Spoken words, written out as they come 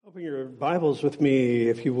Open your Bibles with me,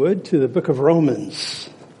 if you would, to the book of Romans,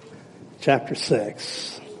 chapter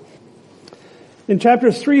 6. In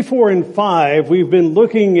chapters 3, 4, and 5, we've been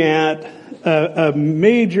looking at a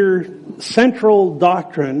major central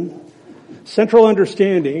doctrine, central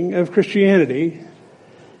understanding of Christianity,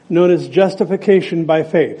 known as justification by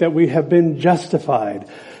faith, that we have been justified,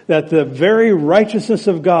 that the very righteousness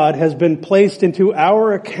of God has been placed into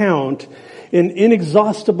our account in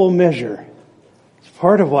inexhaustible measure.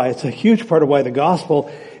 It's a huge part of why the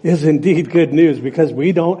gospel is indeed good news, because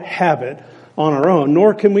we don't have it on our own,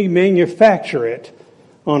 nor can we manufacture it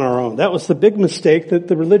on our own. That was the big mistake that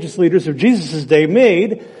the religious leaders of Jesus' day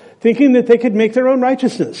made, thinking that they could make their own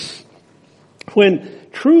righteousness. When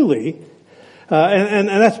truly, and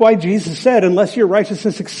that's why Jesus said, unless your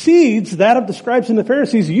righteousness exceeds that of the scribes and the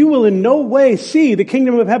Pharisees, you will in no way see the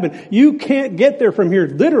kingdom of heaven. You can't get there from here.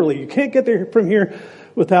 Literally, you can't get there from here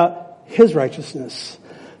without His righteousness.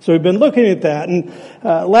 So we've been looking at that. And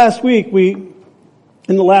last week, in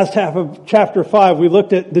the last half of chapter 5, we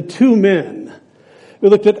looked at the two men. We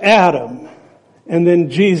looked at Adam and then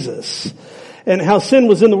Jesus, and how sin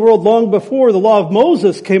was in the world long before the law of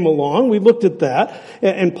Moses came along. We looked at that,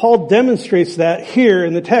 and Paul demonstrates that here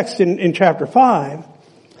in the text in chapter 5,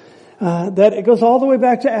 that it goes all the way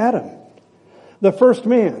back to Adam, the first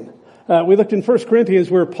man. We looked in 1 Corinthians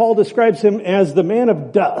where Paul describes him as the man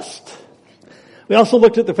of dust. We also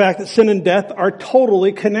looked at the fact that sin and death are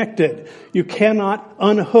totally connected. You cannot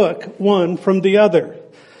unhook one from the other.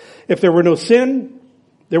 If there were no sin,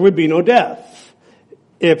 there would be no death.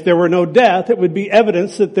 If there were no death, it would be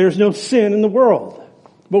evidence that there's no sin in the world.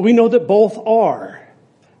 But we know that both are.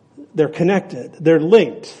 They're connected. They're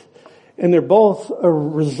linked. And they're both a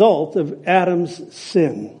result of Adam's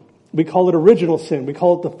sin. We call it original sin. We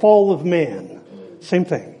call it the fall of man. Same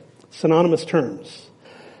thing. Synonymous terms.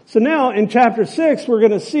 So now in chapter 6, we're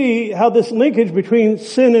going to see how this linkage between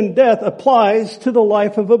sin and death applies to the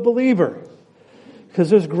life of a believer. Because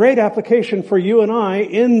there's great application for you and I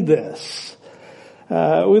in this.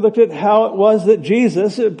 We looked at how it was that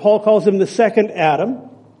Jesus, Paul calls him the second Adam.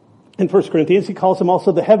 In 1 Corinthians, he calls him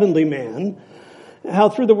also the heavenly man. How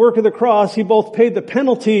through the work of the cross, he both paid the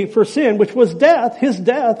penalty for sin, which was death, his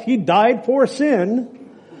death. He died for sin.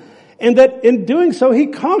 And that in doing so, he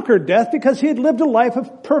conquered death because he had lived a life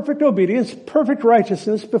of perfect obedience, perfect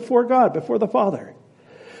righteousness before God, before the Father.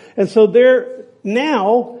 And so there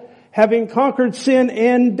now, having conquered sin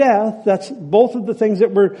and death, that's both of the things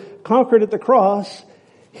that were conquered at the cross,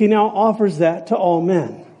 he now offers that to all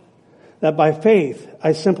men. That by faith,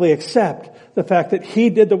 I simply accept the fact that he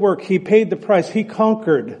did the work, he paid the price, he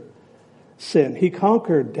conquered sin, he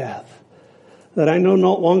conquered death. That I no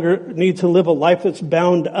longer need to live a life that's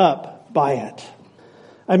bound up by it.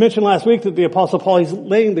 I mentioned last week that the Apostle Paul is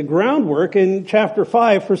laying the groundwork in chapter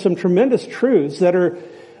 5 for some tremendous truths that are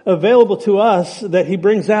available to us that he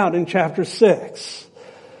brings out in chapter 6.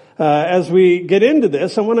 As we get into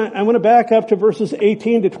this, I want to back up to verses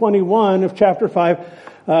 18 to 21 of chapter 5.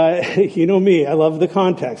 You know me, I love the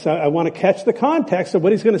context. I want to catch the context of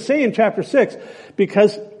what he's going to say in chapter 6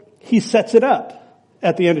 because he sets it up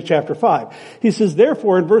at the end of chapter 5. He says,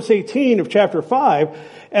 therefore, in verse 18 of chapter 5,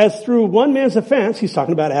 as through one man's offense, he's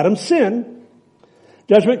talking about Adam's sin,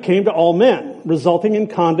 judgment came to all men, resulting in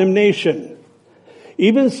condemnation.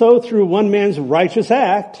 Even so, through one man's righteous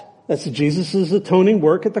act, that's Jesus' atoning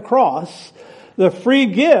work at the cross, the free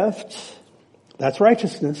gift, that's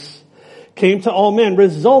righteousness, came to all men,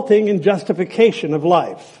 resulting in justification of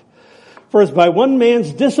life. For as by one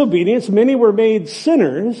man's disobedience many were made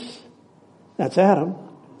sinners, that's Adam,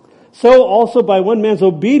 so also by one man's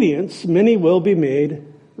obedience many will be made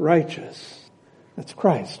righteous. That's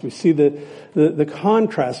Christ. We see the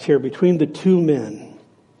contrast here between the two men.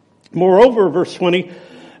 Moreover, verse 20,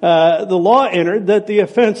 the law entered that the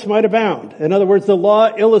offense might abound. In other words, the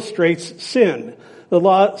law illustrates sin. The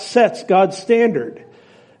law sets God's standard.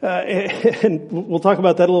 And we'll talk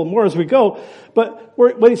about that a little more as we go. But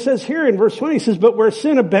what he says here in verse 20, he says, but where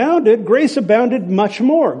sin abounded, grace abounded much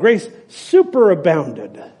more. Grace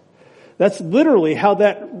superabounded. That's literally how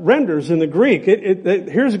that renders in the Greek.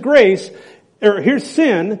 Here's grace, or here's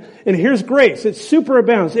sin, and here's grace. It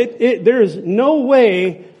superabounds. There is no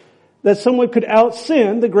way that someone could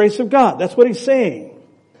out-sin the grace of God. That's what he's saying.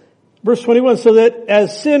 Verse 21, so that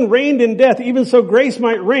as sin reigned in death, even so grace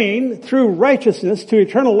might reign through righteousness to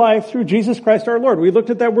eternal life through Jesus Christ our Lord. We looked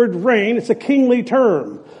at that word reign. It's a kingly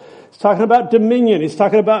term. It's talking about dominion. It's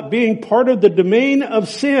talking about being part of the domain of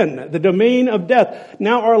sin, the domain of death.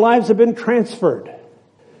 Now our lives have been transferred,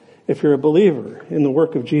 if you're a believer in the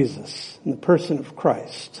work of Jesus, in the person of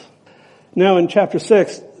Christ. Now in chapter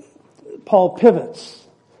 6, Paul pivots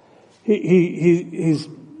He's,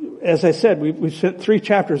 as I said, we've spent 3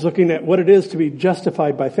 chapters looking at what it is to be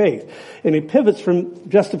justified by faith. And he pivots from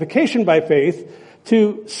justification by faith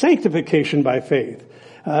to sanctification by faith.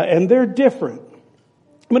 And they're different.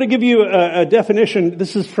 I'm going to give you a definition.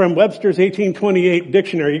 This is from Webster's 1828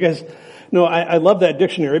 dictionary. You guys know I love that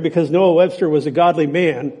dictionary because Noah Webster was a godly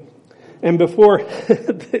man. And before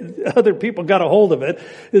other people got a hold of it,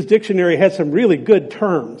 his dictionary had some really good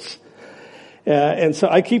terms. And so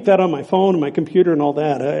I keep that on my phone and my computer and all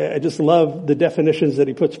that. I just love the definitions that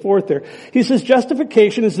he puts forth there. He says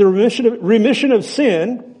justification is the remission of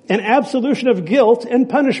sin and absolution of guilt and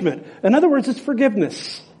punishment. In other words, it's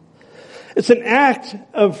forgiveness. It's an act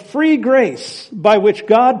of free grace by which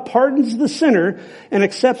God pardons the sinner and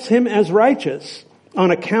accepts him as righteous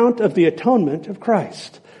on account of the atonement of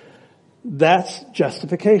Christ. That's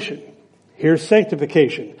justification. Here's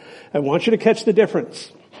sanctification. I want you to catch the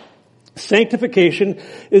difference. Sanctification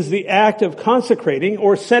is the act of consecrating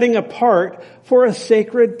or setting apart for a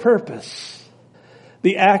sacred purpose.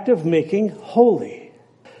 The act of making holy.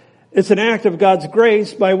 It's an act of God's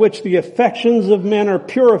grace by which the affections of men are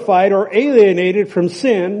purified or alienated from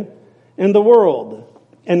sin and the world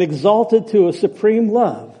and exalted to a supreme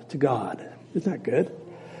love to God. Isn't that good?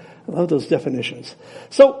 I love those definitions.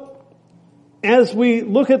 So, as we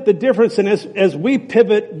look at the difference and as we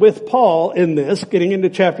pivot with Paul in this, getting into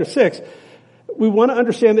chapter 6, we want to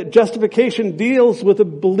understand that justification deals with a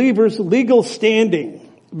believer's legal standing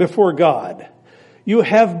before God. You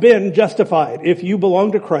have been justified. If you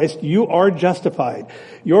belong to Christ, you are justified.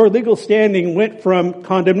 Your legal standing went from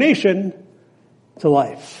condemnation to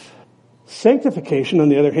life. Sanctification, on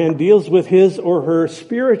the other hand, deals with his or her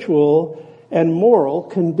spiritual and moral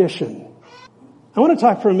condition. I want to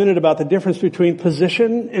talk for a minute about the difference between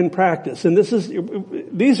position and practice. And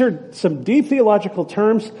these are some deep theological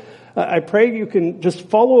terms. I pray you can just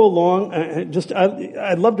follow along.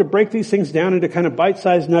 I'd love to break these things down into kind of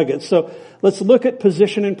bite-sized nuggets. So let's look at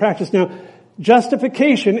position and practice. Now,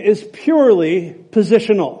 justification is purely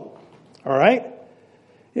positional. All right?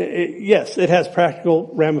 Yes, it has practical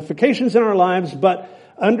ramifications in our lives, but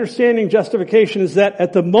understanding justification is that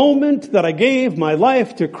at the moment that I gave my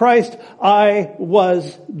life to Christ, I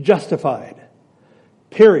was justified.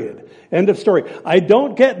 Period. End of story. I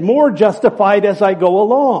don't get more justified as I go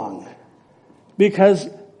along. Because,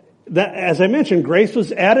 that, as I mentioned, grace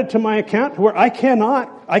was added to my account where I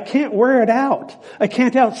can't wear it out. I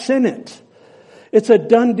can't out-sin it. It's a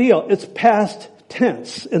done deal. It's past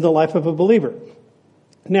tense in the life of a believer.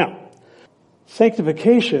 Now,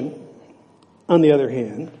 sanctification, on the other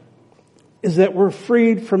hand, is that we're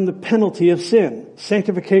freed from the penalty of sin.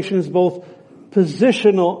 Sanctification is both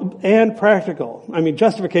positional and practical. I mean,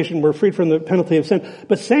 justification, we're freed from the penalty of sin.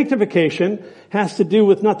 But sanctification has to do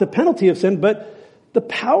with not the penalty of sin, but the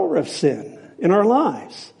power of sin in our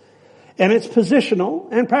lives. And it's positional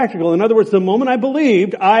and practical. In other words, the moment I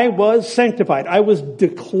believed, I was sanctified. I was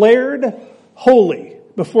declared holy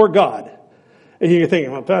before God. And you're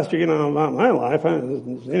thinking, well, Pastor, about my life,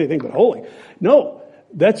 I'm anything but holy. No,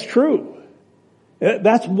 that's true.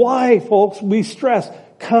 That's why, folks, we stress,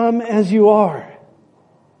 come as you are.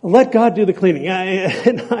 Let God do the cleaning.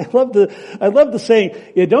 And I love the saying,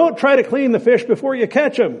 you don't try to clean the fish before you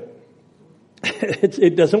catch them.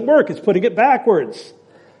 It doesn't work. It's putting it backwards.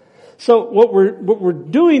 So what we're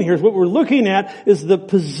doing here is what we're looking at is the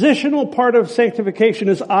positional part of sanctification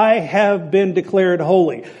is I have been declared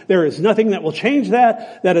holy. There is nothing that will change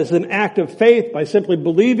that. That is an act of faith by simply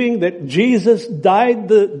believing that Jesus died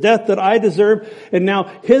the death that I deserve, and now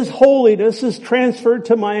his holiness is transferred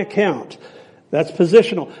to my account. That's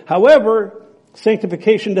positional. However,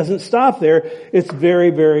 sanctification doesn't stop there. It's very,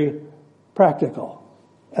 very practical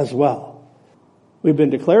as well. We've been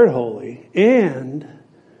declared holy and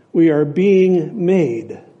we are being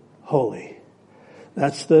made holy.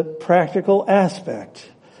 That's the practical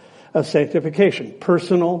aspect of sanctification.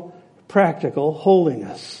 Personal, practical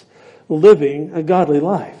holiness. Living a godly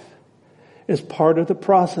life is part of the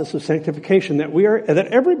process of sanctification that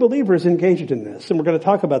every believer is engaged in this. And we're going to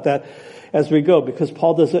talk about that as we go because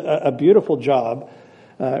Paul does a beautiful job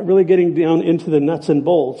really getting down into the nuts and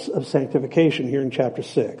bolts of sanctification here in chapter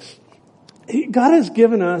 6. God has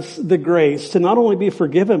given us the grace to not only be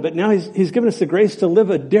forgiven, but now He's given us the grace to live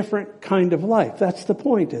a different kind of life. That's the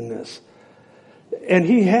point in this. And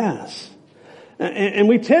He has. And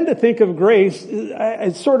we tend to think of grace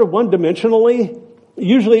as sort of one-dimensionally.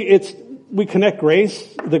 Usually we connect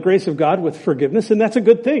the grace of God with forgiveness, and that's a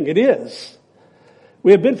good thing. It is.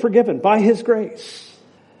 We have been forgiven by His grace.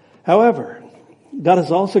 However, God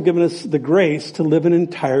has also given us the grace to live an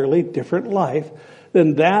entirely different life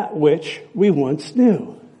than that which we once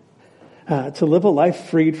knew. to live a life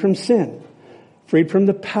freed from sin, freed from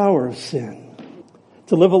the power of sin,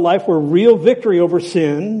 to live a life where real victory over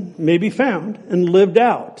sin may be found and lived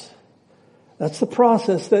out. That's the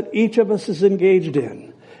process that each of us is engaged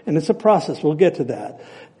in. And it's a process. We'll get to that.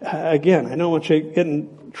 Again, I don't want you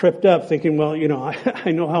getting tripped up thinking, well,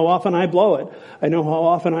 I know how often I blow it. I know how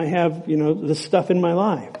often I have, this stuff in my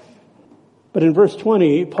life. But in verse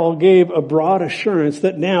 20, Paul gave a broad assurance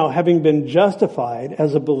that now, having been justified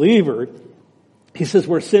as a believer, he says,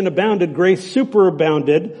 where sin abounded, grace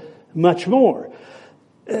superabounded much more.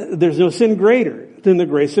 There's no sin greater than the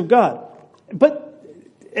grace of God. But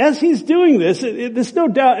as he's doing this, there's no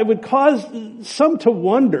doubt it would cause some to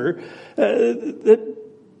wonder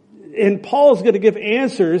and Paul's going to give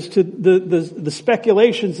answers to the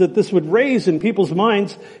speculations that this would raise in people's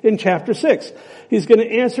minds in chapter 6. He's going to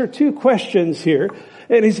answer two questions here.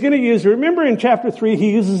 And he's going to use, remember in chapter 3,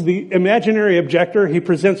 he uses the imaginary objector. He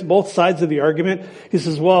presents both sides of the argument. He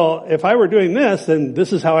says, well, if I were doing this, then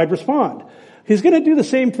this is how I'd respond. He's going to do the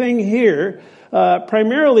same thing here,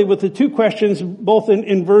 primarily with the two questions, both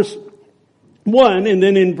in verse 1 and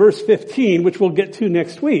then in verse 15, which we'll get to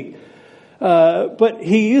next week. But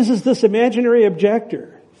he uses this imaginary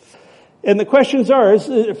objector. And the questions are,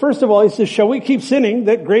 first of all, he says, shall we keep sinning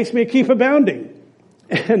that grace may keep abounding?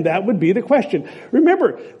 And that would be the question.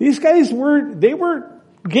 Remember, these guys were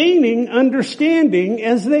gaining understanding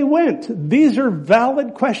as they went. These are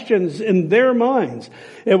valid questions in their minds.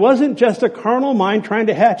 It wasn't just a carnal mind trying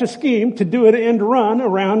to hatch a scheme to do an end run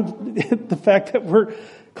around the fact that we're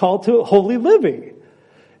called to holy living.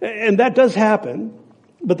 And that does happen.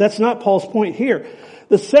 But that's not Paul's point here.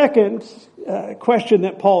 The second question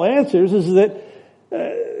that Paul answers is that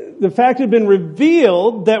the fact had been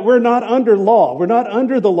revealed that we're not under law. We're not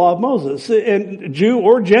under the law of Moses, and Jew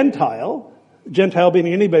or Gentile being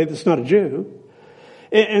anybody that's not a Jew.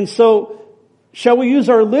 And so, shall we use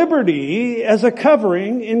our liberty as a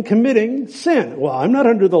covering in committing sin? Well, I'm not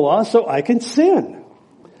under the law, so I can sin.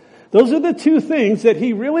 Those are the two things that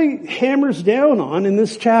he really hammers down on in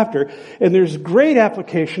this chapter, and there's great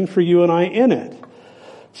application for you and I in it.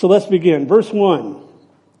 So let's begin. Verse 1,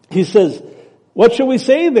 he says, what shall we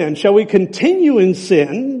say then? Shall we continue in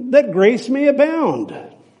sin that grace may abound?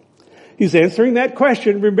 He's answering that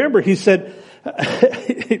question. Remember, he said,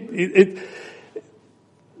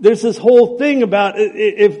 there's this whole thing about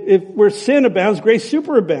if where sin abounds, grace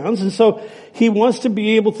superabounds. And so he wants to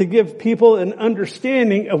be able to give people an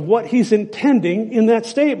understanding of what he's intending in that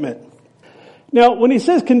statement. Now, when he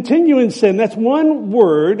says continue in sin, that's one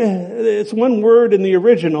word. It's one word in the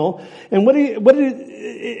original. And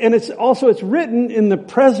it's written in the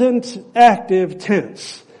present active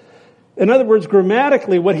tense. In other words,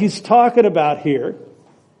 grammatically, what he's talking about here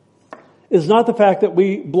is not the fact that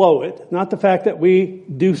we blow it, not the fact that we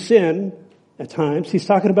do sin at times. He's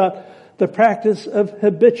talking about the practice of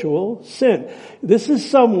habitual sin. This is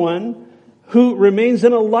someone who remains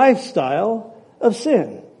in a lifestyle of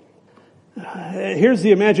sin. Here's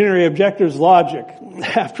the imaginary objector's logic.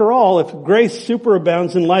 After all, if grace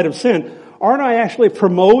superabounds in light of sin, aren't I actually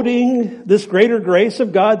promoting this greater grace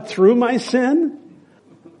of God through my sin?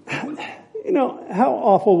 How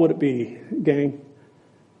awful would it be, gang,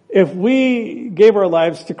 if we gave our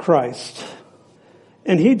lives to Christ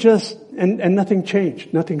and he and nothing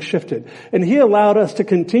changed, nothing shifted, and he allowed us to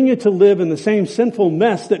continue to live in the same sinful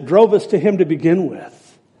mess that drove us to him to begin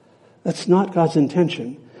with? That's not God's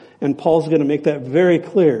intention. And Paul's going to make that very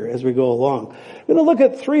clear as we go along. We're going to look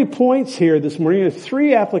at 3 points here this morning. There's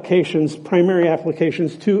 3 applications, primary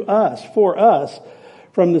applications for us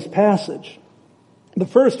from this passage. The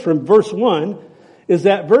first, from verse 1, is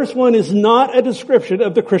that verse 1 is not a description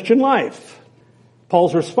of the Christian life.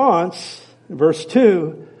 Paul's response, verse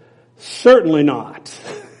 2, certainly not.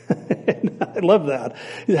 I love that.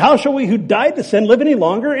 How shall we who died to sin live any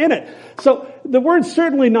longer in it? So the word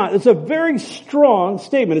certainly not is a very strong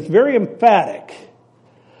statement. It's very emphatic.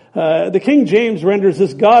 The King James renders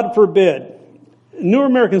this, God forbid. New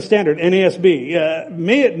American Standard, NASB,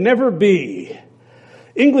 may it never be.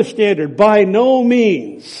 English Standard, by no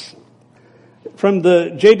means. From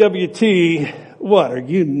the JWT, what, are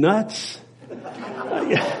you nuts?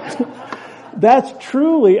 That's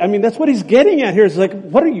that's what he's getting at here. It's like,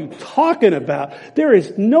 what are you talking about? There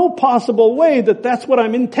is no possible way that that's what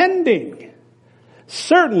I'm intending.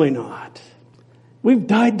 Certainly not. We've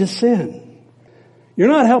died to sin. You're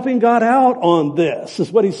not helping God out on this,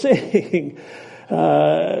 is what he's saying.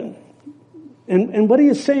 And what he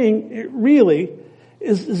is saying, really,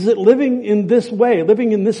 is that living in this way,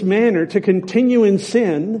 living in this manner, to continue in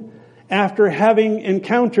sin after having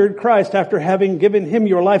encountered Christ, after having given him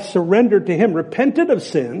your life, surrendered to him, repented of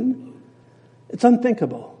sin, It's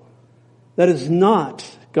unthinkable. That is not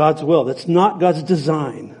God's will. That's not God's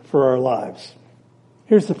design for our lives.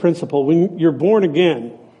 Here's the principle. When you're born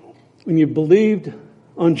again, when you believed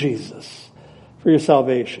on Jesus for your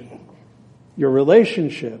salvation, your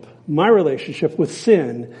relationship, my relationship with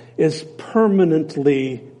sin is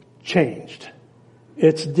permanently changed.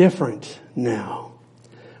 It's different now.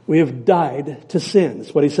 We have died to sin.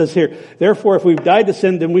 That's what he says here. Therefore, if we've died to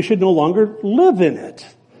sin, then we should no longer live in it.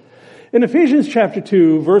 In Ephesians chapter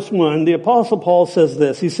 2, verse 1, the Apostle Paul says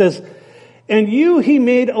this. He says, "And you he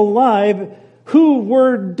made alive who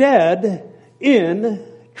were dead in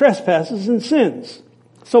trespasses and sins."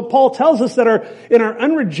 So Paul tells us that in our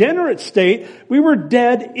unregenerate state, we were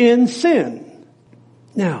dead in sin.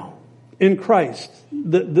 Now, in Christ,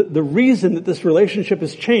 the reason that this relationship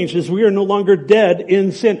has changed is we are no longer dead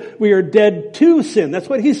in sin. We are dead to sin. That's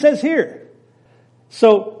what he says here.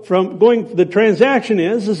 So the transaction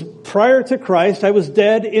is prior to Christ, I was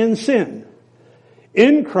dead in sin.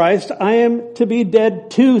 In Christ, I am to be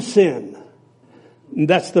dead to sin. And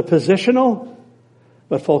that's the positional,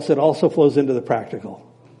 but folks, it also flows into the practical.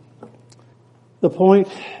 The point,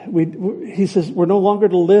 he says, we're no longer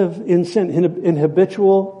to live in sin, in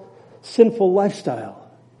habitual, sinful lifestyle.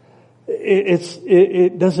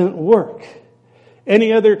 It doesn't work.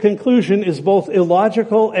 Any other conclusion is both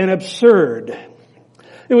illogical and absurd.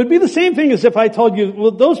 It would be the same thing as if I told you,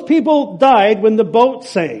 well, those people died when the boat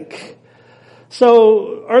sank.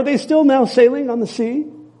 So are they still now sailing on the sea?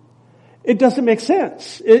 It doesn't make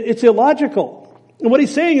sense. It's illogical. And what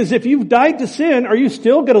he's saying is if you've died to sin, are you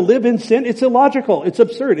still going to live in sin? It's illogical. It's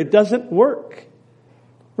absurd. It doesn't work.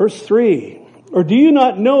 Verse 3. Or do you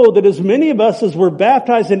not know that as many of us as were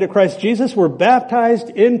baptized into Christ Jesus were baptized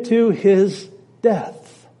into his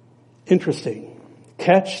death? Interesting.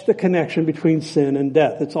 Catch the connection between sin and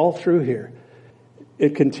death. It's all through here.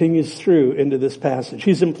 It continues through into this passage.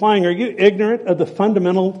 He's implying, are you ignorant of the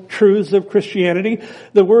fundamental truths of Christianity?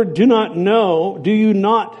 The word do you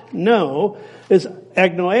not know, is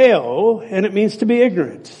agnoeo, and it means to be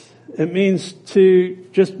ignorant. It means to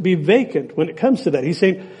just be vacant when it comes to that. He's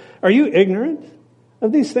saying, are you ignorant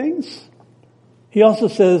of these things? He also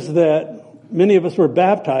says that many of us were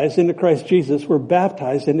baptized into Christ Jesus, were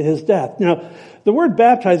baptized into his death. Now, the word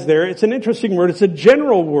baptized there, it's an interesting word. It's a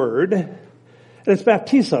general word, and it's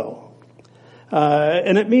baptizo.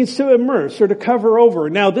 And it means to immerse or to cover over.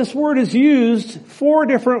 Now, this word is used 4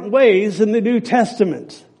 different ways in the New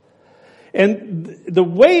Testament. And the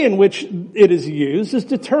way in which it is used is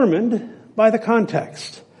determined by the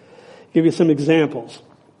context. I'll give you some examples.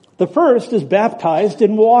 The first is baptized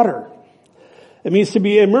in water. It means to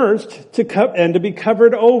be immersed and to be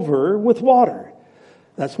covered over with water.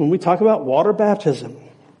 That's when we talk about water baptism.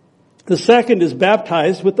 The second is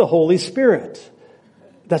baptized with the Holy Spirit.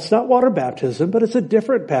 That's not water baptism, but it's a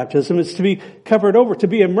different baptism. It's to be covered over, to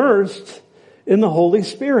be immersed in the Holy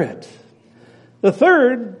Spirit. The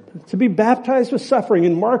third, to be baptized with suffering.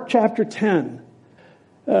 In Mark chapter 10,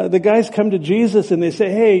 the guys come to Jesus and they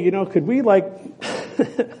say, hey, could we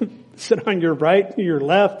sit on your right, your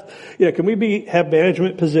left? Can we have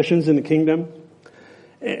management positions in the kingdom?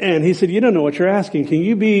 And he said, you don't know what you're asking. Can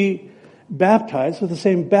you be baptized with the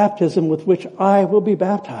same baptism with which I will be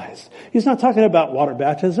baptized? He's not talking about water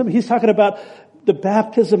baptism. He's talking about the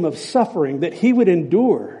baptism of suffering that he would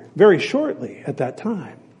endure very shortly at that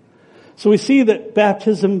time. So we see that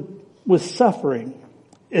baptism with suffering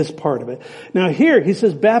is part of it. Now here he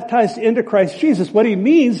says baptized into Christ Jesus. What he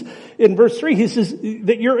means in verse 3, he says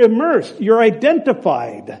that you're immersed, you're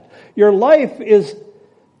identified. Your life is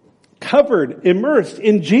covered, immersed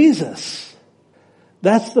in Jesus.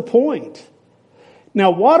 That's the point. Now,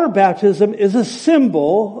 water baptism is a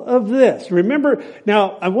symbol of this. Remember,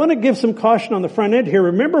 now I want to give some caution on the front end here.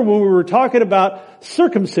 Remember when we were talking about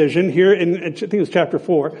circumcision here in, I think it was chapter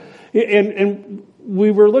 4, and we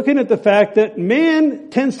were looking at the fact that man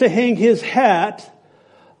tends to hang his hat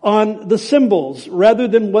on the symbols rather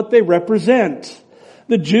than what they represent.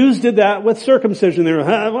 The Jews did that with circumcision. They were,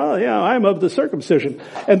 I'm of the circumcision.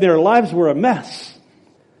 And their lives were a mess.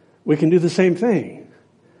 We can do the same thing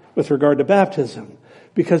with regard to baptism.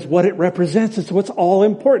 Because what it represents is what's all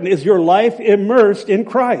important. Is your life immersed in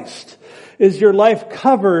Christ? Is your life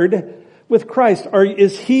covered with Christ? Or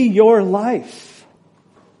is he your life?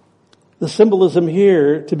 The symbolism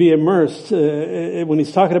here to be immersed, when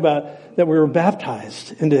he's talking about that we were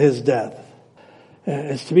baptized into his death,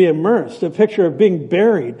 is to be immersed, a picture of being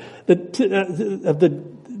buried, of the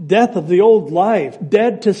death of the old life,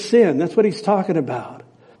 dead to sin. That's what he's talking about.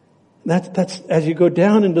 That's as you go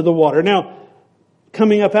down into the water. Now,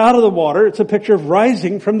 coming up out of the water. It's a picture of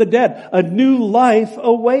rising from the dead. A new life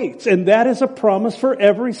awaits, and that is a promise for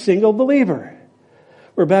every single believer.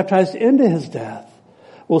 We're baptized into his death.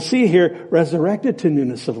 We'll see here, resurrected to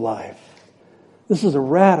newness of life. This is a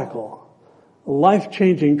radical,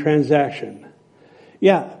 life-changing transaction.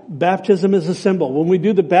 Yeah, baptism is a symbol. When we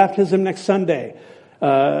do the baptism next Sunday,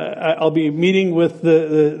 I'll be meeting with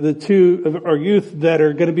the two of our youth that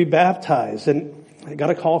are going to be baptized. And I got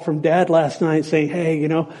a call from Dad last night saying, hey,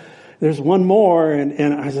 there's one more.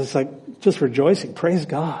 And I was just rejoicing. Praise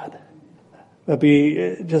God. I'll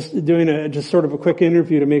be just doing just sort of a quick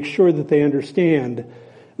interview to make sure that they understand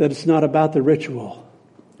that it's not about the ritual.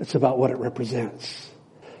 It's about what it represents.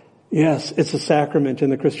 Yes, it's a sacrament in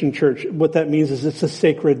the Christian church. What that means is it's a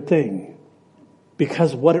sacred thing,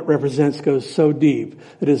 because what it represents goes so deep.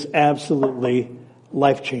 It is absolutely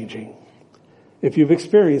life-changing. If you've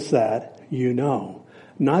experienced that, you know.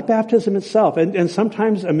 Not baptism itself. And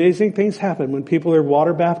sometimes amazing things happen when people are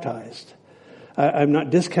water baptized. I'm not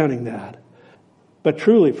discounting that. But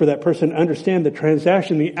truly, for that person to understand the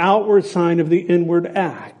transaction, the outward sign of the inward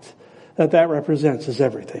act that represents is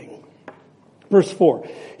everything. Verse 4,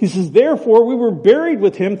 he says, therefore we were buried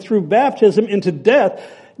with him through baptism into death,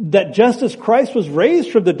 that just as Christ was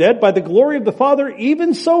raised from the dead by the glory of the Father,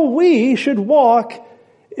 even so we should walk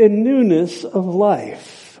in newness of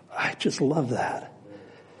life. I just love that.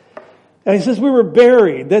 And he says we were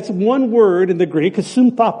buried. That's one word in the Greek,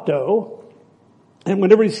 sunthapto. And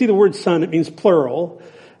whenever you see the word son, it means plural.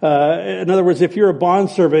 In other words, if you're a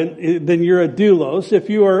bondservant, then you're a doulos. If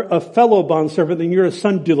you are a fellow bondservant, then you're a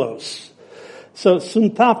son doulos. So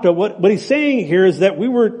sunthapto, what he's saying here is that we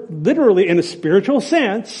were literally, in a spiritual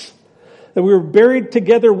sense, that we were buried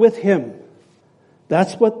together with him.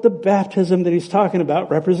 That's what the baptism that he's talking about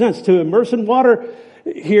represents. To immerse in water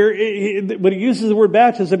here, when he uses the word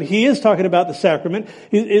baptism, he is talking about the sacrament.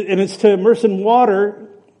 And it's to immerse in water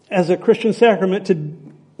as a Christian sacrament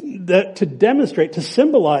to demonstrate, to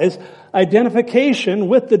symbolize identification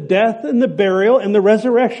with the death and the burial and the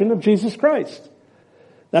resurrection of Jesus Christ.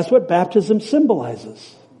 That's what baptism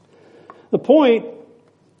symbolizes. The point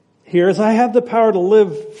here is I have the power to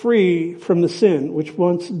live free from the sin which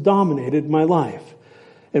once dominated my life.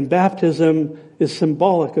 And baptism is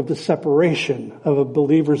symbolic of the separation of a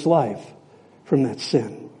believer's life from that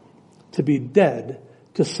sin. To be dead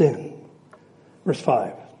to sin. Verse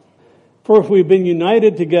 5. For if we've been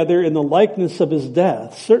united together in the likeness of his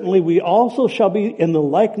death, certainly we also shall be in the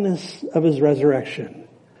likeness of his resurrection.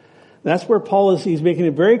 That's where Paul he's making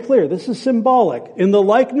it very clear. This is symbolic. In the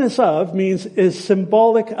likeness of means is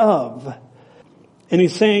symbolic of. And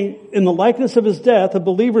he's saying in the likeness of his death, a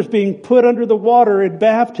believer's being put under the water at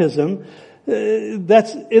baptism,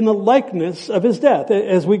 that's in the likeness of his death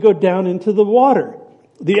as we go down into the water.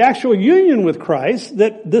 The actual union with Christ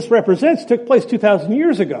that this represents took place 2,000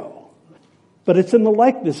 years ago. But it's in the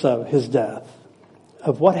likeness of his death,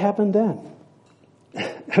 of what happened then.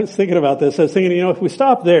 I was thinking about this. I was thinking, if we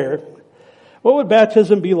stop there, what would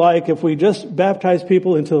baptism be like if we just baptized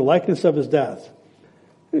people into the likeness of his death?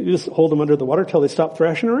 You just hold them under the water till they stop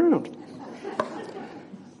thrashing around.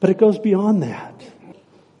 But it goes beyond that.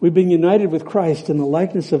 We've been united with Christ in the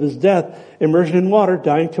likeness of his death, immersion in water,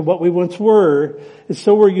 dying to what we once were. And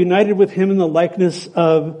so we're united with him in the likeness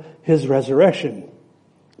of his resurrection.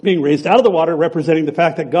 Being raised out of the water, representing the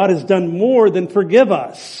fact that God has done more than forgive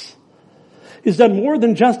us. He's done more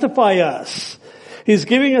than justify us. He's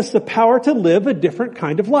giving us the power to live a different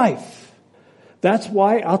kind of life. That's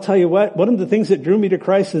why, I'll tell you what, one of the things that drew me to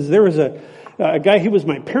Christ is there was a guy, he was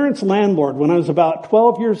my parents' landlord when I was about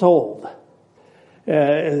 12 years old. I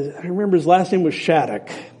remember his last name was Shattuck.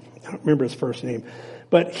 I don't remember his first name.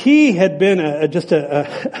 But he had been just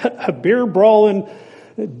a beer brawling,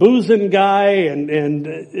 boozing guy,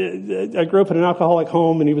 and I grew up in an alcoholic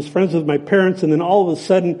home, and he was friends with my parents, and then all of a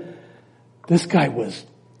sudden, this guy was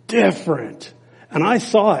different. And I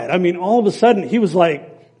saw it. I mean, all of a sudden, he was like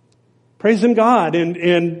praising God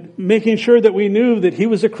and making sure that we knew that he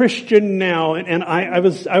was a Christian now, and I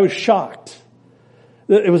was shocked.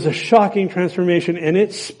 It was a shocking transformation, and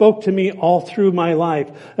it spoke to me all through my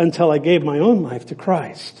life until I gave my own life to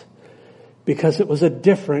Christ, because it was a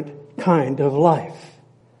different kind of life.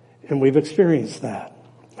 And we've experienced that.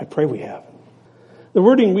 I pray we have. The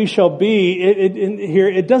wording "we shall be" here,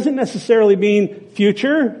 it doesn't necessarily mean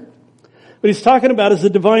future. What he's talking about is the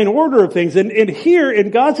divine order of things. And here, in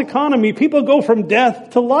God's economy, people go from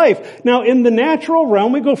death to life. Now, in the natural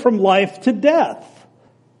realm, we go from life to death.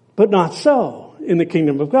 But not so in the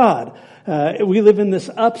kingdom of God. We live in this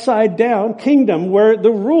upside down kingdom where the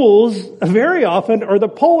rules very often are the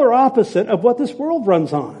polar opposite of what this world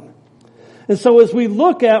runs on. And so as we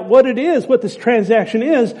look at what it is, what this transaction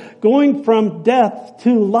is, going from death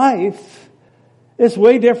to life, it's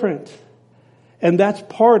way different. And that's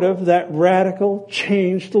part of that radical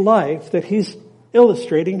changed life that he's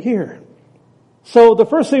illustrating here. So the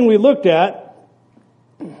first thing we looked at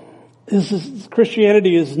is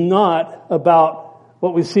Christianity is not about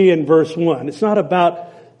what we see in verse 1. It's not about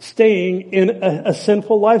staying in a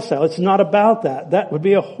sinful lifestyle. It's not about that. That would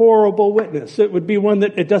be a horrible witness. It would be one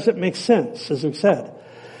that it doesn't make sense, as we've said.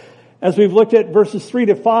 As we've looked at verses 3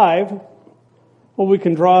 to 5, what we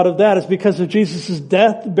can draw out of that is because of Jesus'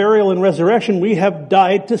 death, burial, and resurrection, we have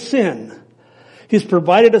died to sin. He's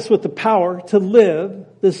provided us with the power to live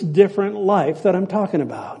this different life that I'm talking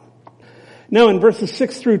about. Now in verses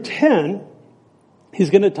 6 through 10, he's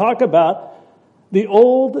going to talk about the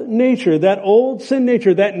old nature, that old sin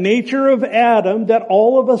nature, that nature of Adam that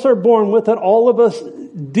all of us are born with, that all of us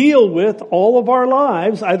deal with all of our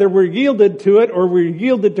lives. Either we're yielded to it or we're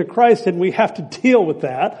yielded to Christ and we have to deal with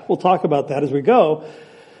that. We'll talk about that as we go.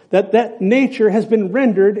 That nature has been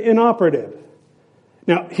rendered inoperative.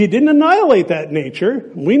 Now, he didn't annihilate that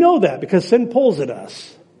nature. We know that because sin pulls at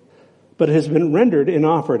us. But it has been rendered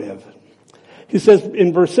inoperative. He says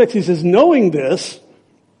in verse 6, he says, knowing this,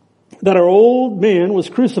 that our old man was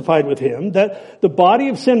crucified with him, that the body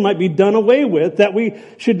of sin might be done away with, that we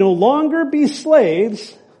should no longer be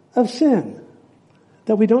slaves of sin.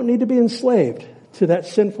 That we don't need to be enslaved to that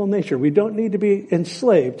sinful nature. We don't need to be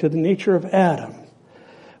enslaved to the nature of Adam.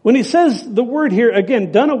 When he says the word here,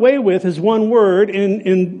 again, done away with is one word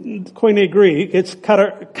in Koine Greek. It's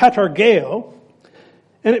katargeo.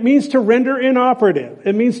 And it means to render inoperative.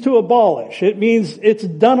 It means to abolish. It means it's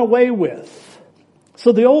done away with.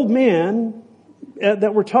 So the old man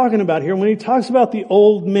that we're talking about here, when he talks about the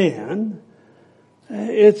old man,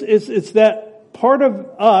 it's that part of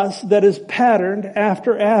us that is patterned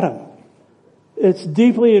after Adam. It's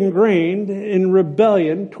deeply ingrained in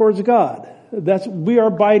rebellion towards God. We are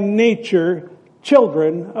by nature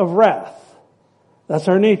children of wrath. That's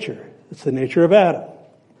our nature. It's the nature of Adam.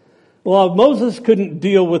 The law of Moses couldn't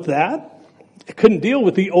deal with that. It couldn't deal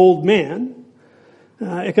with the old man.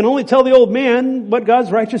 It can only tell the old man what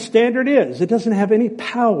God's righteous standard is. It doesn't have any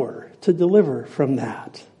power to deliver from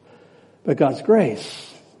that. But God's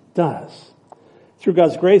grace does. Through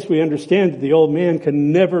God's grace, we understand that the old man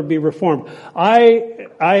can never be reformed. I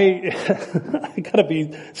gotta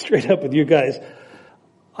be straight up with you guys.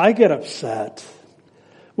 I get upset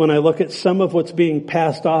when I look at some of what's being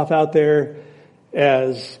passed off out there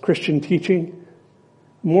as Christian teaching.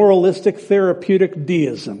 Moralistic therapeutic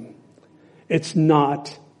deism. It's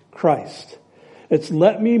not Christ. It's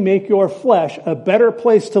let me make your flesh a better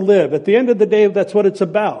place to live. At the end of the day, that's what it's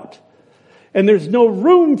about. And there's no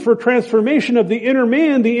room for transformation of the inner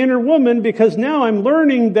man, the inner woman, because now I'm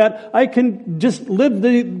learning that I can just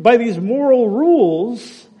live by these moral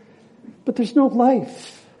rules, but there's no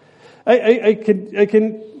life. I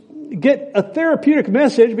can get a therapeutic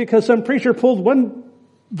message because some preacher pulled one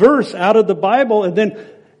verse out of the Bible and then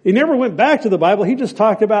he never went back to the Bible. He just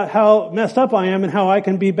talked about how messed up I am and how I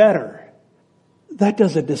can be better. That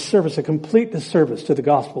does a disservice, a complete disservice to the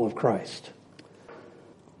gospel of Christ.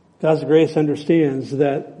 God's grace understands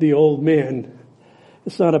that the old man,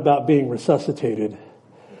 it's not about being resuscitated.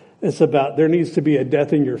 It's about there needs to be a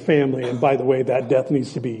death in your family. And by the way, that death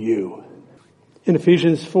needs to be you. In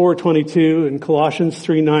Ephesians 4:22 and Colossians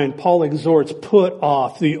 3:9, Paul exhorts, put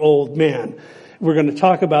off the old man. We're going to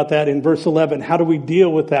talk about that in verse 11. How do we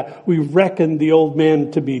deal with that? We reckon the old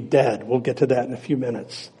man to be dead. We'll get to that in a few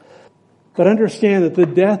minutes. But understand that the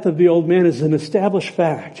death of the old man is an established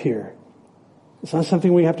fact here. It's not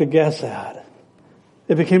something we have to guess at.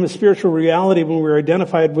 It became a spiritual reality when we were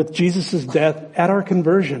identified with Jesus' death at our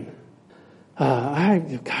conversion.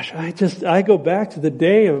 I go back to the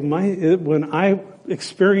day of when I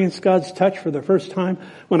experienced God's touch for the first time,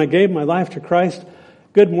 when I gave my life to Christ.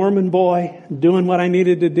 Good Mormon boy, doing what I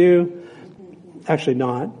needed to do. Actually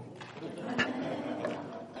not.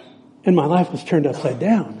 And my life was turned upside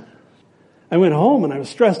down. I went home and I was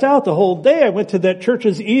stressed out the whole day. I went to that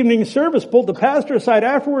church's evening service, pulled the pastor aside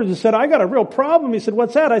afterwards and said, I got a real problem. He said,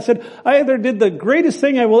 what's that? I said, I either did the greatest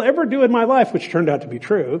thing I will ever do in my life, which turned out to be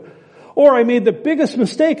true, or I made the biggest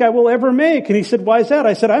mistake I will ever make. And he said, why is that?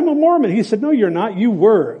 I said, I'm a Mormon. He said, no, you're not. You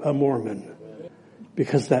were a Mormon.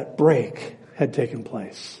 Because that break had taken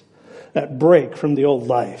place. That break from the old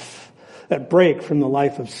life. That break from the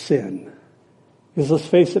life of sin. Because let's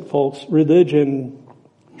face it, folks, religion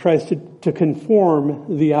tries to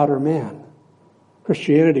conform the outer man.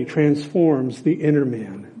 Christianity transforms the inner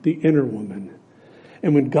man, the inner woman.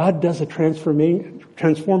 And when God does a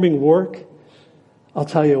transforming work, I'll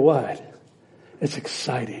tell you what, It's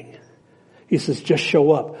exciting. He says, just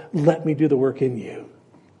show up. Let me do the work in you.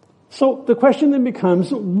 So the question then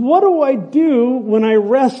becomes, what do I do when I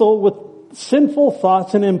wrestle with sinful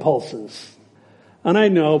thoughts and impulses? And I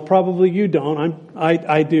know probably you don't.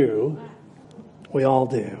 I do. We all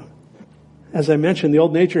do. As I mentioned, the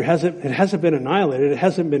old nature hasn't been annihilated. It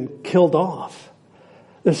hasn't been killed off.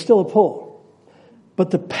 There's still a pull.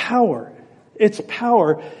 But its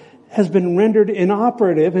power has been rendered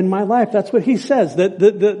inoperative in my life. That's what he says, that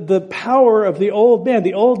the power of the old man,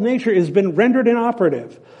 the old nature, has been rendered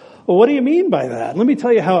inoperative. Well, what do you mean by that? Let me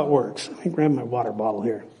tell you how it works. Let me grab my water bottle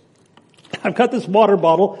here. I've got this water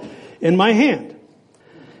bottle in my hand.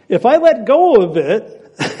 If I let go of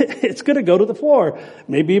it, it's going to go to the floor.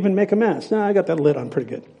 Maybe even make a mess. Now, I got that lid on pretty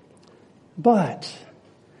good. But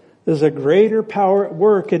there's a greater power at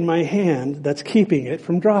work in my hand that's keeping it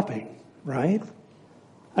from dropping, right?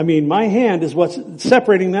 I mean, my hand is what's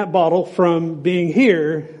separating that bottle from being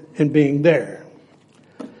here and being there.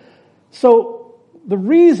 So the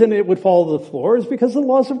reason it would fall to the floor is because of the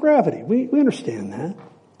laws of gravity. We understand that.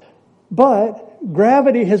 But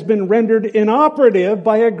gravity has been rendered inoperative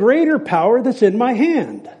by a greater power that's in my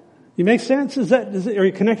hand. You make sense? Are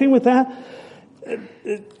you connecting with that?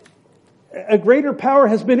 A greater power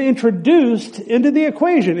has been introduced into the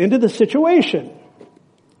equation, into the situation.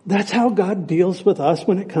 That's how God deals with us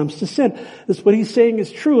when it comes to sin. That's what he's saying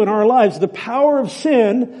is true in our lives. The power of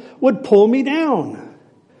sin would pull me down.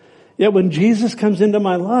 Yet when Jesus comes into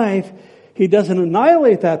my life, he doesn't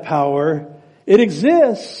annihilate that power. It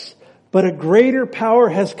exists. But a greater power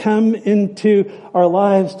has come into our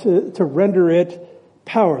lives to render it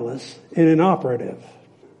powerless and inoperative.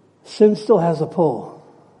 Sin still has a pull,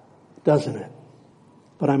 doesn't it?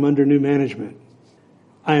 But I'm under new management.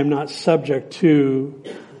 I am not subject to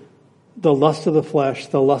the lust of the flesh,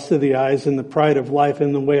 the lust of the eyes, and the pride of life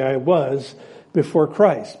in the way I was before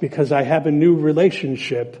Christ, because I have a new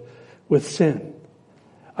relationship with sin.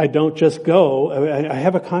 I don't just go, I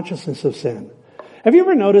have a consciousness of sin. Have you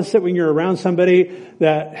ever noticed that when you're around somebody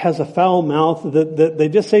that has a foul mouth, that they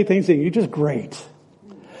just say things that you just grate?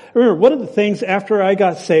 I remember one of the things after I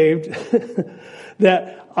got saved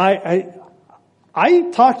that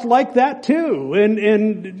I talked like that too. And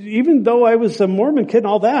even though I was a Mormon kid and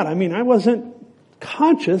all that, I mean, I wasn't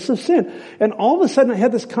conscious of sin. And all of a sudden I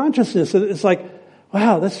had this consciousness that it's like,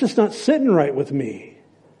 wow, that's just not sitting right with me.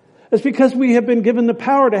 It's because we have been given the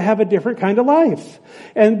power to have a different kind of life.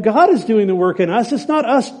 And God is doing the work in us. It's not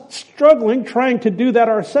us struggling, trying to do that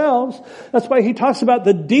ourselves. That's why he talks about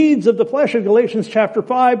the deeds of the flesh in Galatians chapter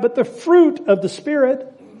 5, but the fruit of the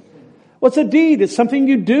Spirit. What's a deed? It's something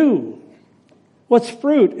you do. What's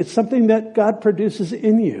fruit? It's something that God produces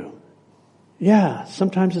in you. Yeah,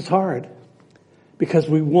 sometimes it's hard because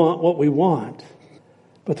we want what we want,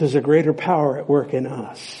 but there's a greater power at work in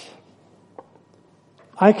us.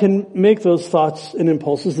 I can make those thoughts and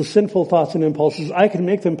impulses, the sinful thoughts and impulses, I can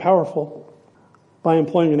make them powerful by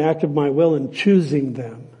employing an act of my will and choosing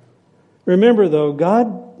them. Remember though,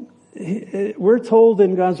 we're told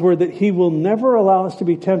in God's word that he will never allow us to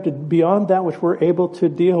be tempted beyond that which we're able to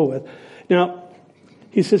deal with. Now,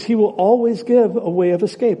 he says he will always give a way of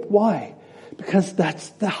escape. Why? Because that's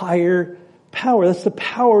the higher power. That's the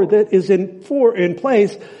power that is in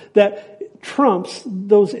place that trumps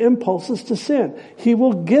those impulses to sin. He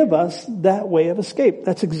will give us that way of escape.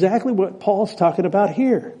 That's exactly what Paul's talking about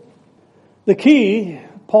here. The key,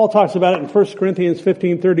 Paul talks about it in 1 Corinthians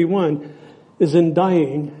 15:31, is in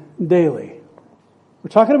dying daily. We're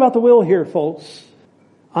talking about the will here, folks.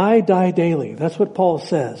 I die daily. That's what Paul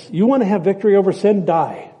says. You want to have victory over sin?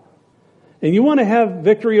 Die. And you want to have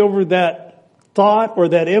victory over that thought or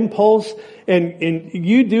that impulse, and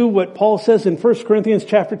you do what Paul says in 1 Corinthians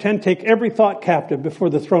chapter 10, take every thought captive before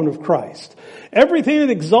the throne of Christ. Everything that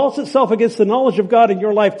exalts itself against the knowledge of God in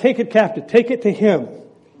your life, take it captive. Take it to him.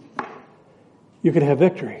 You can have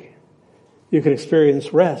victory. You can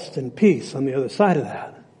experience rest and peace on the other side of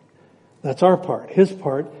that. That's our part. His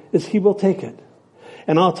part is he will take it.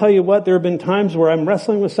 And I'll tell you what, there have been times where I'm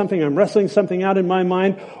wrestling with something, I'm wrestling something out in my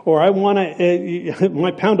mind, or I want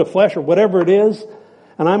my pound of flesh or whatever it is,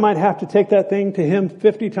 and I might have to take that thing to him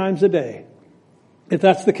 50 times a day. If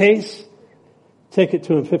that's the case, take it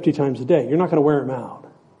to him 50 times a day. You're not going to wear him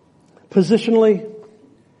out. Positionally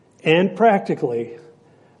and practically,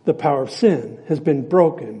 the power of sin has been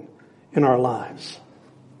broken in our lives.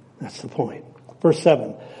 That's the point. Verse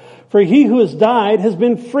 7. For he who has died has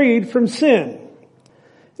been freed from sin.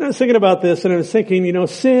 And I was thinking about this, and I was thinking,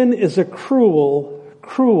 sin is a cruel,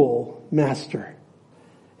 cruel master.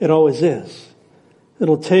 It always is.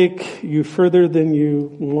 It'll take you further than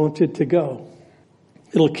you wanted to go.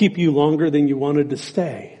 It'll keep you longer than you wanted to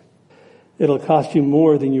stay. It'll cost you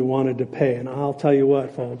more than you wanted to pay. And I'll tell you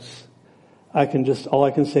what, folks, all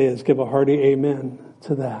I can say is give a hearty amen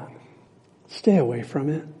to that. Stay away from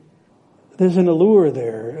it. There's an allure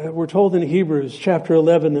there. We're told in Hebrews chapter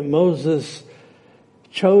 11 that Moses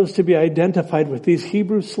chose to be identified with these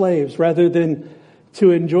Hebrew slaves rather than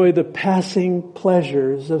to enjoy the passing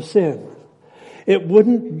pleasures of sin. It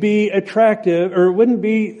wouldn't be attractive, or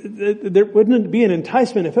there wouldn't be an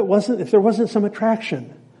enticement if there wasn't some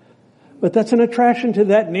attraction. But that's an attraction to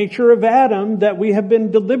that nature of Adam that we have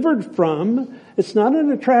been delivered from. It's not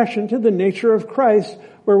an attraction to the nature of Christ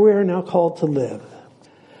where we are now called to live.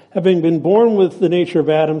 Having been born with the nature of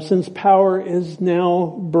Adam, sin's power is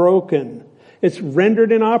now broken. It's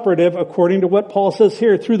rendered inoperative according to what Paul says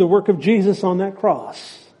here through the work of Jesus on that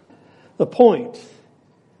cross. The point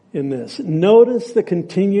in this, notice the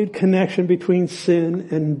continued connection between sin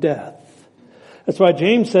and death. That's why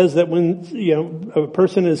James says that when a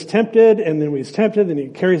person is tempted, and then he's tempted, and he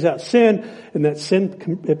carries out sin, and that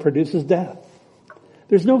sin it produces death.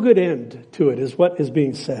 There's no good end to it, is what is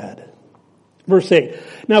being said. Verse 8,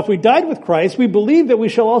 now if we died with Christ, we believe that we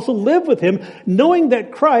shall also live with him, knowing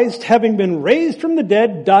that Christ, having been raised from the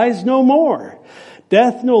dead, dies no more.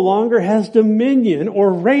 Death no longer has dominion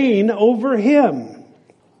or reign over him.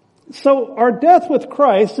 So our death with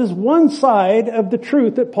Christ is one side of the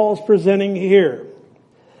truth that Paul's presenting here.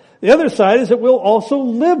 The other side is that we'll also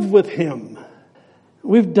live with him.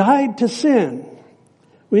 We've died to sin.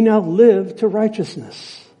 We now live to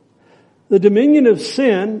righteousness. The dominion of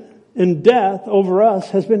sin and death over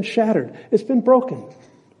us has been shattered. It's been broken.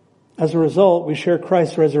 As a result, we share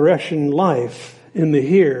Christ's resurrection life in the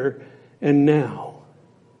here and now.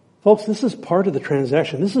 Folks, this is part of the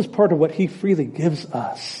transaction. This is part of what he freely gives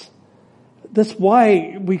us. That's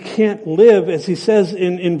why we can't live, as he says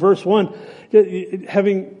in verse 1,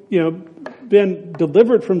 having, been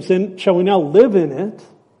delivered from sin, shall we now live in it?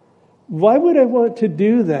 Why would I want to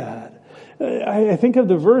do that? I think of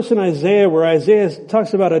the verse in Isaiah where Isaiah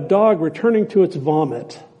talks about a dog returning to its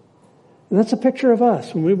vomit. And that's a picture of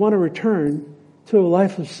us when we want to return to a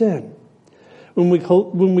life of sin. When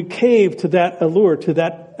we cave to that allure, to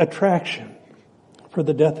that attraction. For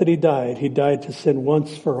the death that he died to sin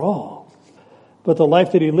once for all. But the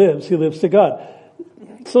life that he lives to God.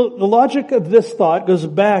 So the logic of this thought goes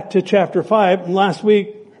back to chapter 5. And last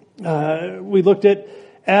week, we looked at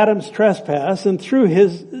Adam's trespass, and through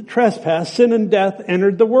his trespass, sin and death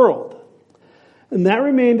entered the world. And that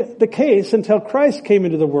remained the case until Christ came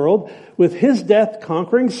into the world with his death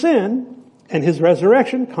conquering sin and his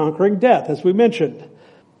resurrection conquering death, as we mentioned.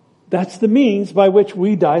 That's the means by which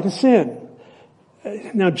we die to sin.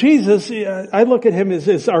 Now Jesus, I look at him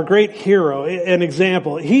as our great hero, an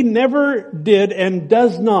example. He never did and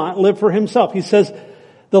does not live for himself. He says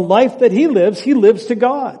the life that he lives to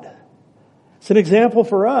God. It's an example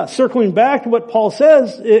for us. Circling back to what Paul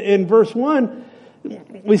says in verse 1,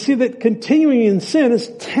 we see that continuing in sin is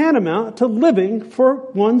tantamount to living for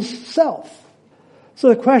one's self. So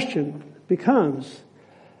the question becomes,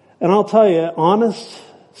 and I'll tell you, honest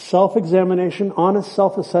self-examination, honest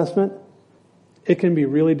self-assessment, it can be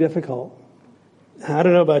really difficult. I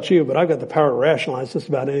don't know about you, but I've got the power to rationalize just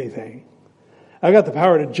about anything. I've got the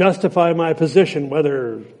power to justify my position,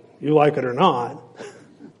 whether you like it or not.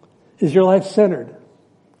 Is your life centered?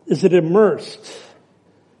 Is it immersed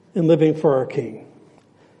in living for our King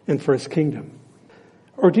and for his kingdom?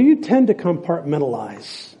 Or do you tend to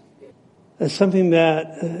compartmentalize as something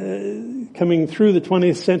that, coming through the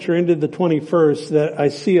 20th century into the 21st, that I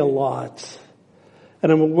see a lot?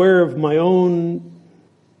 And I'm aware of my own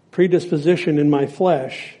predisposition in my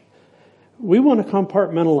flesh. We want to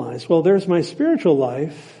compartmentalize. Well, there's my spiritual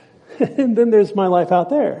life, and then there's my life out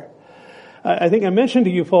there. I think I mentioned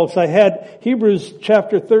to you folks, I had Hebrews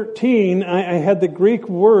chapter 13, I had the Greek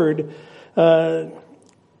word,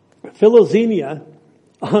 philoxenia,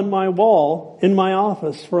 on my wall in my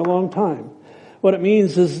office for a long time. What it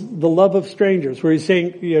means is the love of strangers, where he's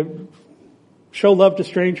saying, show love to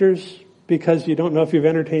strangers because you don't know if you've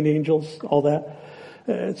entertained angels, all that.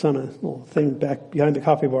 It's on a little thing back behind the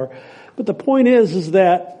coffee bar. But the point is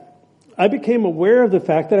that I became aware of the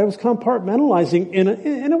fact that I was compartmentalizing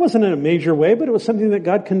and it wasn't in a major way, but it was something that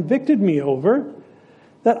God convicted me over.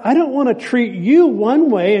 That I don't want to treat you one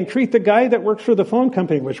way and treat the guy that works for the phone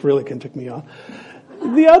company, which really can tick me off,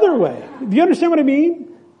 the other way. Do you understand what I mean?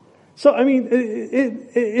 So,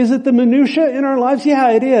 is it the minutia in our lives?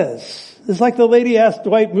 Yeah, it is. It's like the lady asked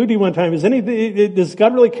Dwight Moody one time, does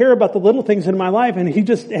God really care about the little things in my life? And he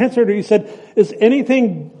just answered her. He said, is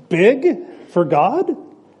anything big for God?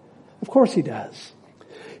 Of course he does.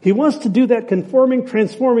 He wants to do that conforming,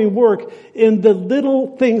 transforming work in the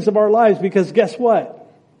little things of our lives, because guess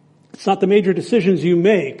what? It's not the major decisions you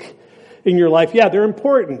make in your life. Yeah, they're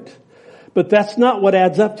important, but that's not what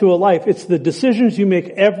adds up to a life. It's the decisions you make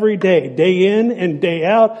every day, day in and day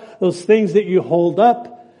out, those things that you hold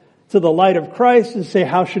up to the light of Christ and say,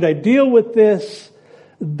 how should I deal with this?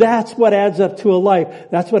 That's what adds up to a life.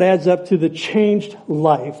 That's what adds up to the changed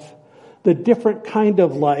life, the different kind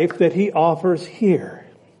of life that He offers here.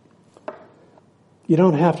 You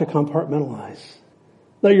don't have to compartmentalize.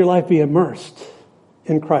 Let your life be immersed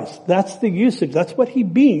in Christ. That's the usage. That's what He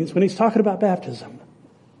means when He's talking about baptism.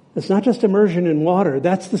 It's not just immersion in water.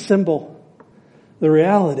 That's the symbol. The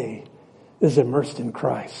reality is immersed in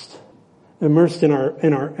Christ. Immersed in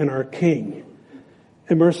our King.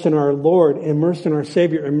 Immersed in our Lord. Immersed in our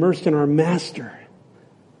Savior. Immersed in our Master.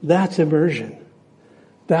 That's immersion.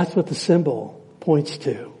 That's what the symbol points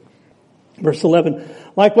to. Verse 11,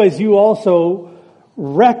 likewise you also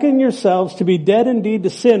reckon yourselves to be dead indeed to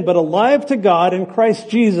sin, but alive to God in Christ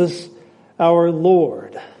Jesus our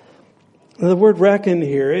Lord. The word reckon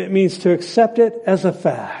here, it means to accept it as a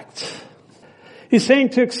fact. He's saying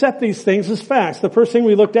to accept these things as facts. The first thing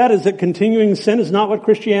we looked at is that continuing sin is not what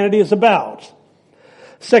Christianity is about.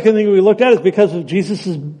 Second thing we looked at is because of Jesus'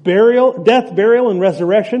 death, burial, and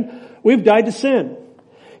resurrection, we've died to sin.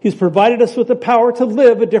 He's provided us with the power to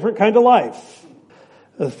live a different kind of life.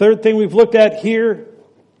 The third thing we've looked at here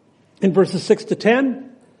in verses 6 to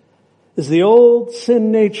 10 is the old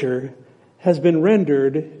sin nature has been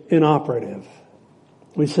rendered inoperative.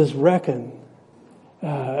 He says reckon.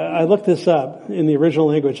 I looked this up in the original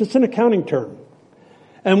language. It's an accounting term.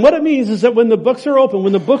 And what it means is that when the books are open,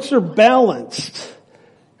 when the books are balanced,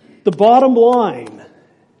 the bottom line,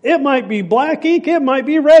 it might be black ink, it might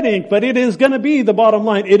be red ink, but it is going to be the bottom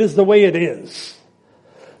line. It is the way it is.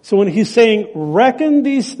 So when he's saying, reckon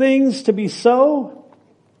these things to be so,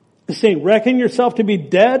 he's saying, reckon yourself to be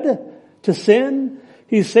dead to sin.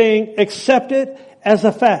 He's saying, accept it as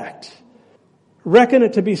a fact. Reckon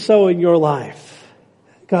it to be so in your life.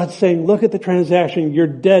 God's saying, look at the transaction. You're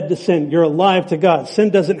dead to sin. You're alive to God. Sin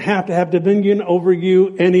doesn't have to have dominion over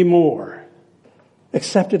you anymore.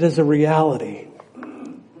 Accept it as a reality.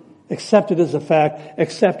 Accept it as a fact.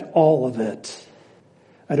 Accept all of it.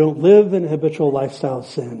 I don't live in a habitual lifestyle of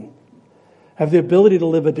sin. I have the ability to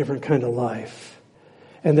live a different kind of life.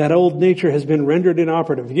 And that old nature has been rendered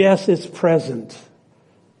inoperative. Yes, it's present.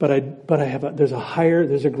 But there's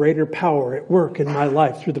a greater power at work in my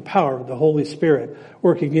life through the power of the Holy Spirit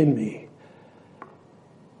working in me.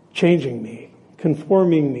 Changing me.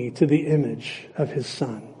 Conforming me to the image of His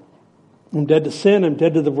Son. I'm dead to sin, I'm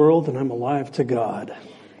dead to the world, and I'm alive to God.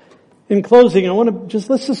 In closing,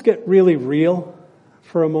 let's just get really real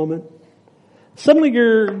for a moment. Suddenly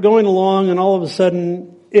you're going along and all of a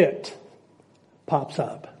sudden it pops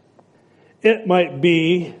up. It might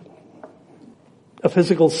be a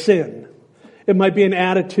physical sin. It might be an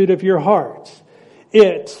attitude of your heart.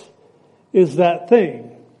 It is that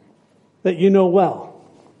thing that you know well.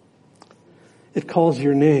 It calls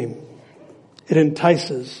your name. It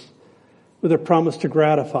entices with a promise to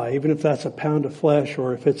gratify, even if that's a pound of flesh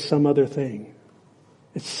or if it's some other thing.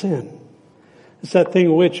 It's sin. It's that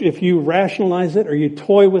thing which, if you rationalize it or you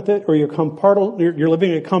toy with it or you're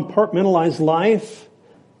living a compartmentalized life,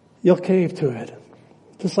 you'll cave to it,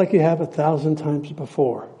 just like you have 1,000 times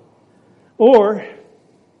before. Or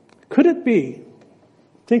could it be,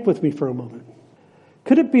 think with me for a moment,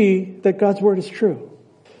 could it be that God's Word is true?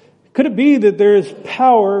 Could it be that there is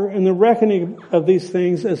power in the reckoning of these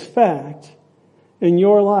things as fact in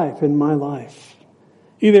your life, in my life?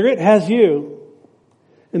 Either it has you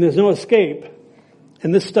and there's no escape,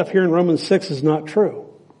 and this stuff here in Romans 6 is not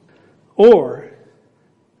true. Or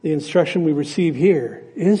the instruction we receive here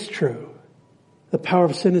is true. The power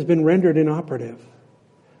of sin has been rendered inoperative.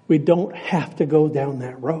 We don't have to go down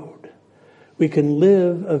that road. We can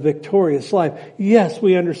live a victorious life. Yes,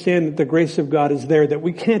 we understand that the grace of God is there, that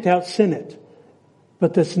we can't out-sin it.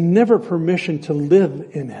 But that's never permission to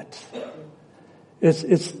live in it.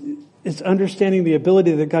 It's understanding the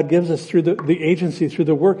ability that God gives us through the agency, through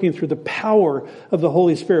the working, through the power of the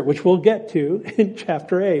Holy Spirit, which we'll get to in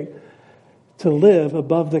chapter 8, to live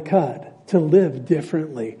above the cut, to live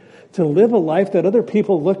differently, to live a life that other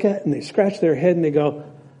people look at and they scratch their head and they go,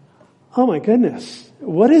 oh my goodness,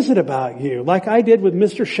 what is it about you? Like I did with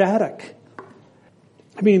Mr. Shattuck.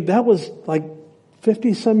 I mean, that was like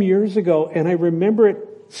 50 some years ago, and I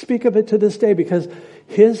speak of it to this day because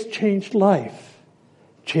his changed life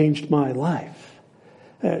changed my life.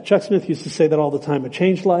 Chuck Smith used to say that all the time. A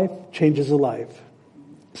changed life changes a life.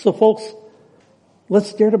 So folks,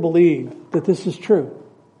 let's dare to believe that this is true.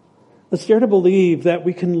 Let's dare to believe that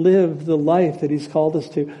we can live the life that He's called us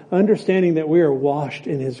to, understanding that we are washed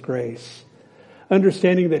in His grace,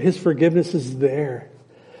 understanding that His forgiveness is there.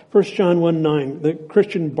 1 John 1:9, the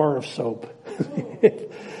Christian bar of soap.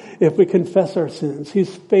 If we confess our sins,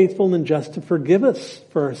 He's faithful and just to forgive us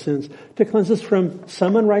for our sins, to cleanse us from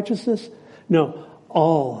some unrighteousness. No,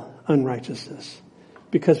 all unrighteousness.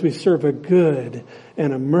 Because we serve a good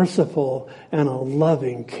and a merciful and a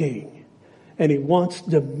loving King. And He wants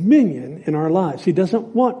dominion in our lives. He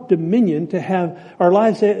doesn't want dominion to have our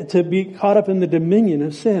lives to be caught up in the dominion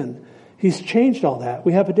of sin. He's changed all that.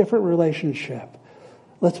 We have a different relationship.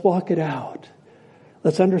 Let's walk it out.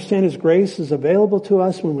 Let's understand His grace is available to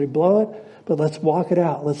us when we blow it, but let's walk it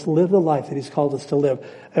out. Let's live the life that He's called us to live,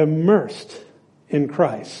 immersed in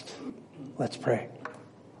Christ. Let's pray.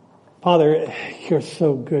 Father, You're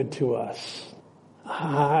so good to us.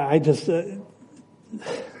 I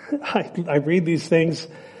read these things,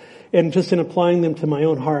 and just in applying them to my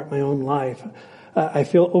own heart, my own life, I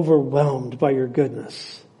feel overwhelmed by Your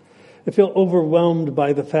goodness. I feel overwhelmed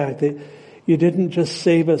by the fact that You didn't just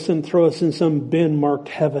save us and throw us in some bin marked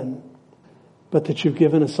heaven, but that You've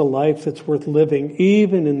given us a life that's worth living,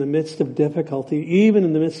 even in the midst of difficulty, even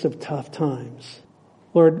in the midst of tough times.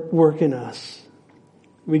 Lord, work in us.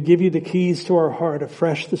 We give You the keys to our heart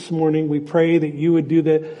afresh this morning. We pray that You would do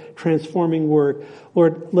the transforming work.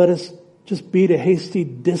 Lord, let us just beat a hasty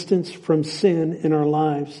distance from sin in our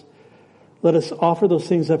lives. Let us offer those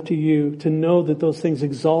things up to You, to know that those things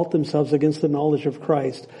exalt themselves against the knowledge of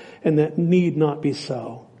Christ, and that need not be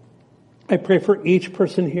so. I pray for each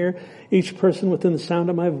person here, each person within the sound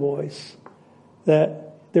of my voice,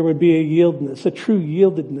 that there would be a yieldedness, a true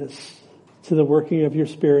yieldedness to the working of Your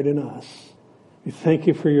Spirit in us. We thank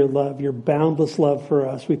You for Your love, Your boundless love for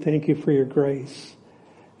us. We thank You for Your grace.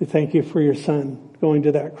 We thank You for Your Son going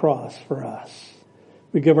to that cross for us.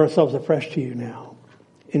 We give ourselves afresh to You now.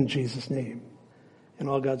 In Jesus' name. And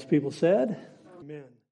all God's people said, Amen.